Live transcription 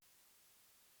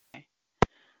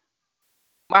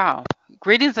Wow.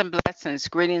 Greetings and blessings.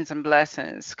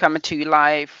 Coming to you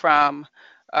live from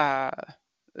uh,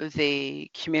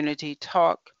 the community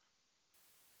talk,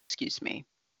 excuse me,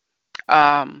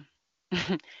 um,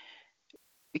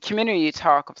 the community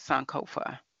talk of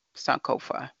Sankofa.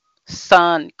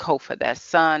 That's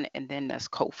Sun and then that's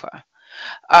Kofa.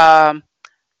 Um,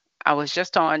 I was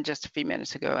just on just a few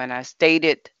minutes ago and I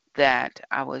stated that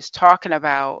I was talking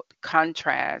about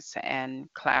contrast and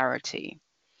clarity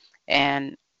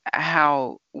and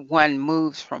how one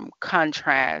moves from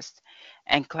contrast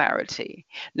and clarity.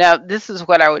 Now, this is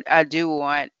what I do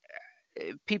want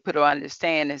people to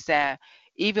understand is that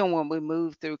even when we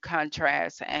move through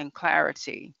contrast and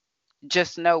clarity,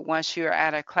 just know once you're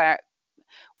out of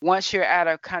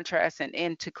contrast and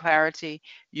into clarity,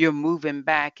 you're moving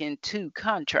back into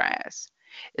contrast.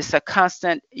 It's a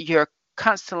constant, you're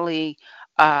constantly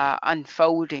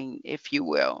unfolding, if you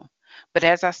will. But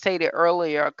as I stated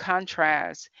earlier,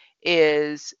 contrast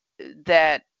is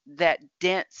that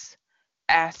dense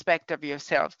aspect of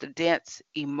yourself, the dense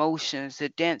emotions, the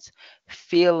dense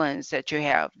feelings that you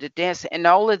have, the dense, and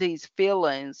all of these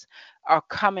feelings are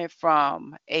coming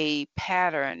from a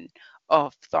pattern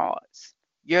of thoughts.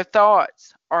 Your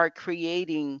thoughts are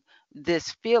creating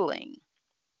this feeling.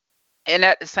 And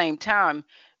at the same time,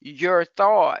 your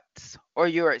thoughts or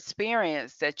your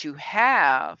experience that you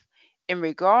have in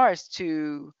regards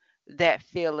to that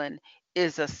feeling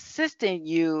is assisting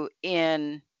you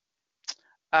in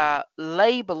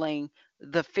labeling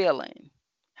the feeling.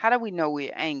 How do we know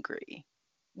we're angry?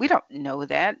 We don't know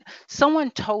that.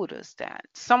 Someone told us that.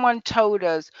 Someone told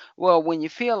us, well, when you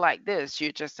feel like this,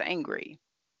 you're just angry.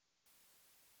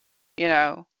 You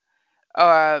know,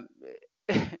 uh,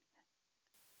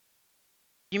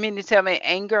 you mean to tell me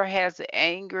anger has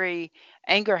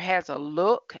a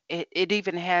look? It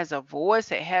even has a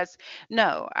voice. It has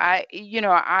no.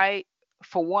 I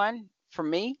for one, for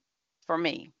me,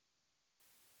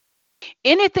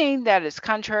 anything that is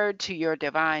contrary to your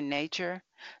divine nature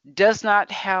does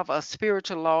not have a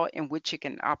spiritual law in which it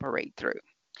can operate through.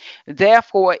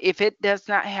 Therefore, if it does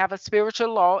not have a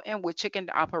spiritual law in which it can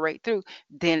operate through,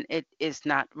 then it is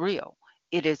not real.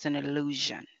 It is an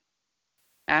illusion.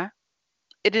 Huh?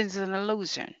 It is an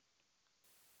illusion.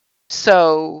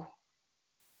 So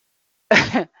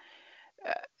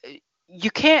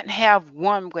you can't have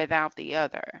one without the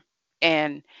other.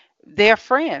 And they're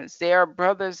friends, they are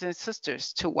brothers and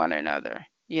sisters to one another.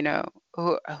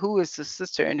 Who is the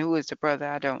sister and who is the brother,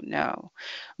 I don't know.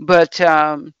 But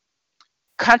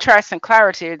contrast and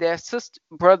clarity, they're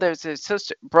brother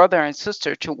and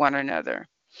sister to one another.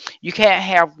 You can't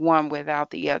have one without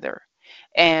the other.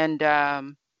 And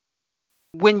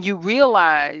when you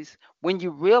realize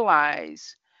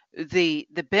the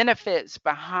benefits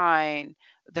behind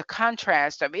the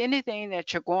contrast of anything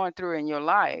that you're going through in your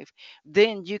life,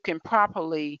 then you can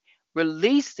properly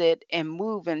release it and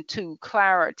move into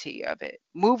clarity of it,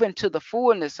 move into the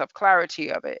fullness of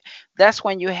clarity of it. That's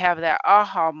when you have that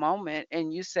aha moment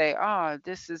and you say, oh,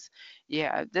 this is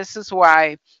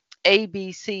why A,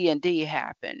 B, C, and D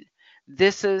happened.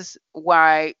 This is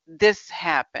why this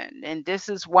happened, and this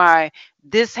is why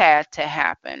this had to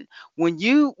happen. When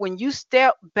you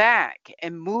step back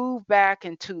and move back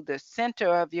into the center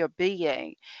of your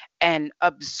being and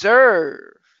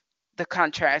observe the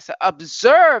contrast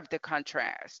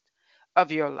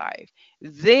of your life,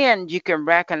 then you can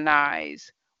recognize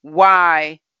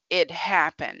why it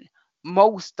happened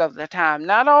most of the time.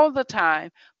 Not all the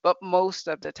time, but most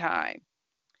of the time,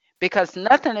 because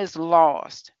nothing is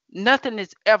lost. Nothing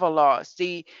is ever lost.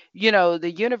 The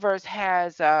universe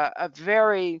has a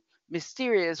very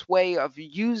mysterious way of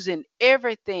using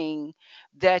everything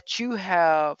that you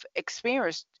have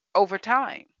experienced over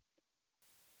time.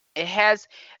 It has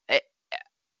a,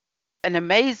 an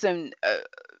amazing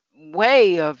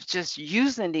way of just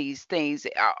using these things,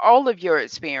 all of your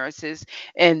experiences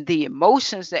and the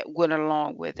emotions that went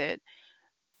along with it.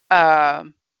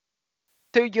 Um,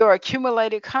 Through your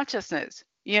accumulated consciousness,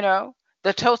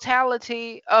 the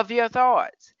totality of your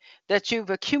thoughts that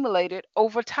you've accumulated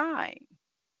over time.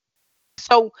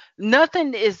 So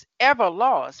nothing is ever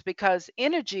lost because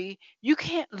energy, you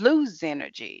can't lose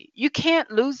energy. You can't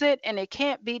lose it and it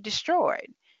can't be destroyed.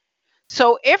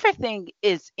 So everything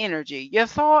is energy. Your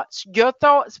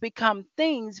thoughts become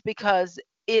things because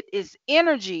it is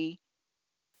energy,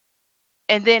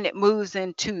 and then it moves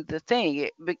into the thing.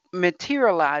 It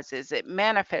materializes, it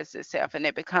manifests itself, and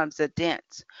it becomes a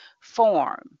dense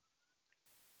form.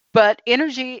 But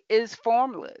energy is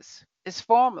formless. It's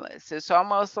formless. It's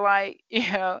almost like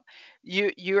you're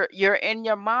in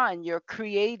your mind. You're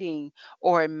creating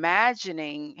or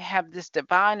imagining, have this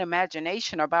divine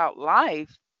imagination about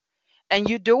life, And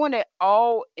you're doing it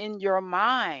all in your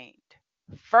mind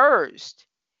first,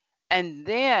 and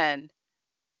then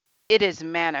it is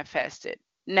manifested.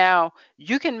 Now,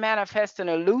 you can manifest an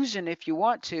illusion if you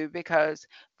want to, because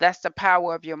that's the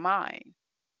power of your mind.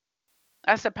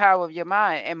 That's the power of your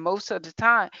mind. And most of the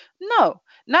time, no,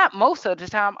 not most of the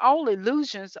time, all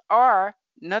illusions are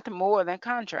nothing more than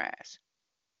contrast.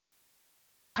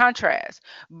 Contrast.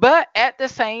 But at the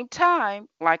same time,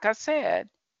 like I said,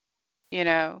 you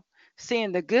know,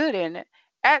 seeing the good in it,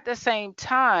 at the same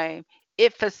time,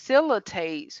 it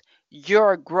facilitates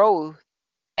your growth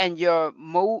and your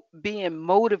being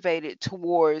motivated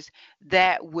towards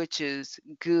that which is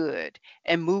good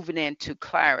and moving into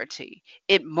clarity.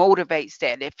 It motivates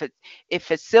that. It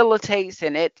facilitates,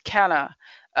 and it kind of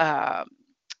uh,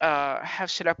 how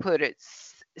should I put it,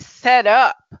 set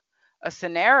up a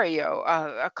scenario,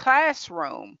 a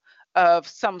classroom of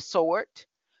some sort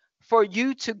for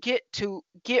you to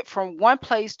get from one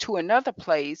place to another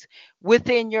place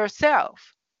within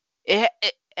yourself. It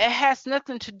has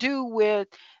nothing to do with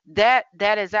that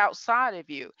is outside of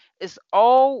you. It's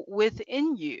all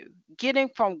within you, getting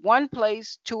from one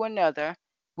place to another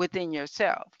within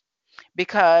yourself.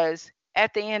 Because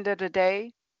at the end of the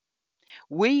day,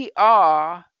 we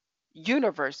are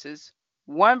universes,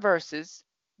 one verse,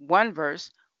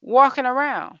 walking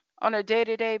around on a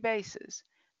day-to-day basis.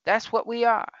 That's what we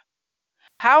are.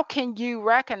 How can you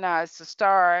recognize the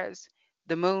stars,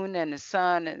 the moon, and the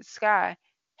sun and the sky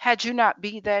had you not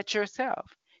be that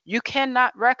yourself? You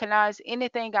cannot recognize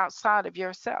anything outside of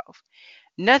yourself.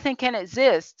 Nothing can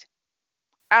exist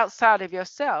outside of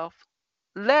yourself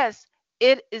lest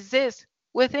it exists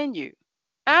within you.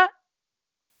 Huh?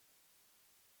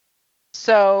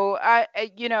 So I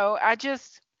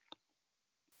just,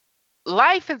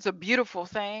 life is a beautiful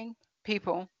thing,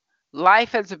 people.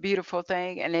 Life is a beautiful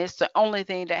thing, and it's the only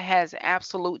thing that has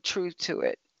absolute truth to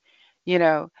it. you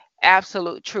know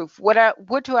Absolute truth.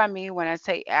 What do I mean when I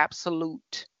say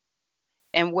absolute,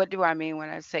 and what do I mean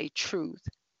when I say truth?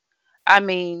 I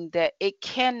mean that it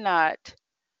cannot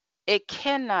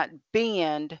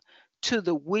bend to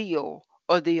the will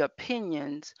or the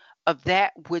opinions of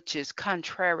that which is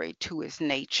contrary to its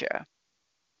nature.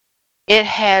 It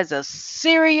has a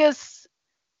serious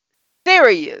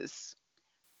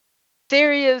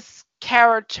serious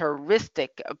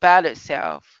characteristic about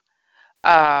itself,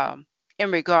 um,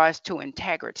 in regards to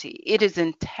integrity. It is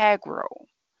integral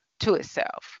to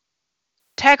itself.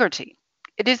 Integrity.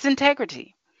 It is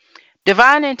integrity.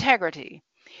 Divine integrity.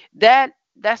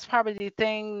 That's probably the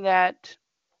thing that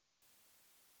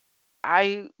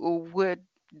I would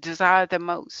desire the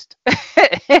most.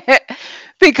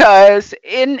 Because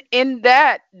in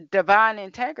that divine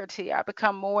integrity, I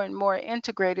become more and more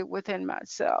integrated within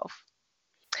myself.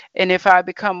 And if I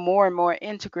become more and more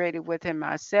integrated within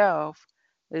myself,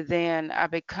 then I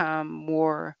become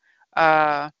more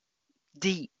uh,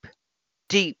 deep,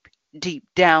 deep, deep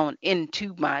down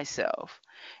into myself,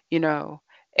 you know.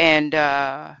 And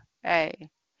hey,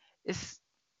 it's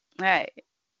hey,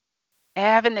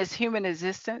 having this human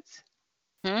existence,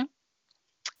 hmm,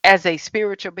 as a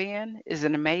spiritual being is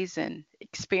an amazing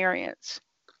experience.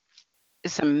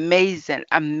 It's amazing,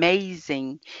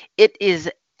 amazing. It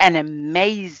is an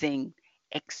amazing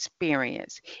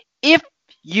experience. If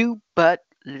you but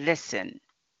listen.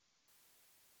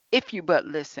 If you but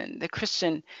listen. The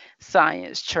Christian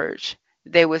Science Church,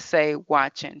 they would say,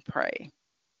 watch and pray.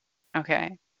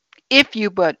 Okay? If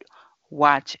you but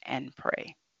watch and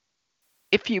pray.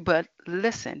 If you but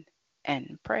listen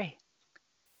and pray.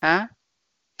 Huh?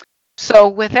 So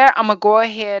with that, I'm gonna go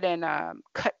ahead and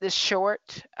cut this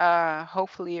short.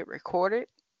 Hopefully it recorded.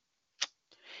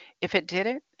 If it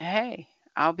didn't, hey,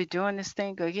 I'll be doing this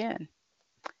thing again,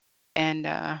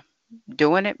 and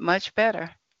doing it much better,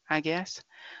 I guess.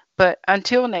 But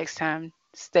until next time,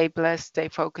 stay blessed, stay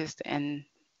focused, and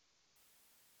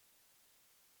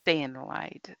stay in the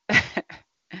light.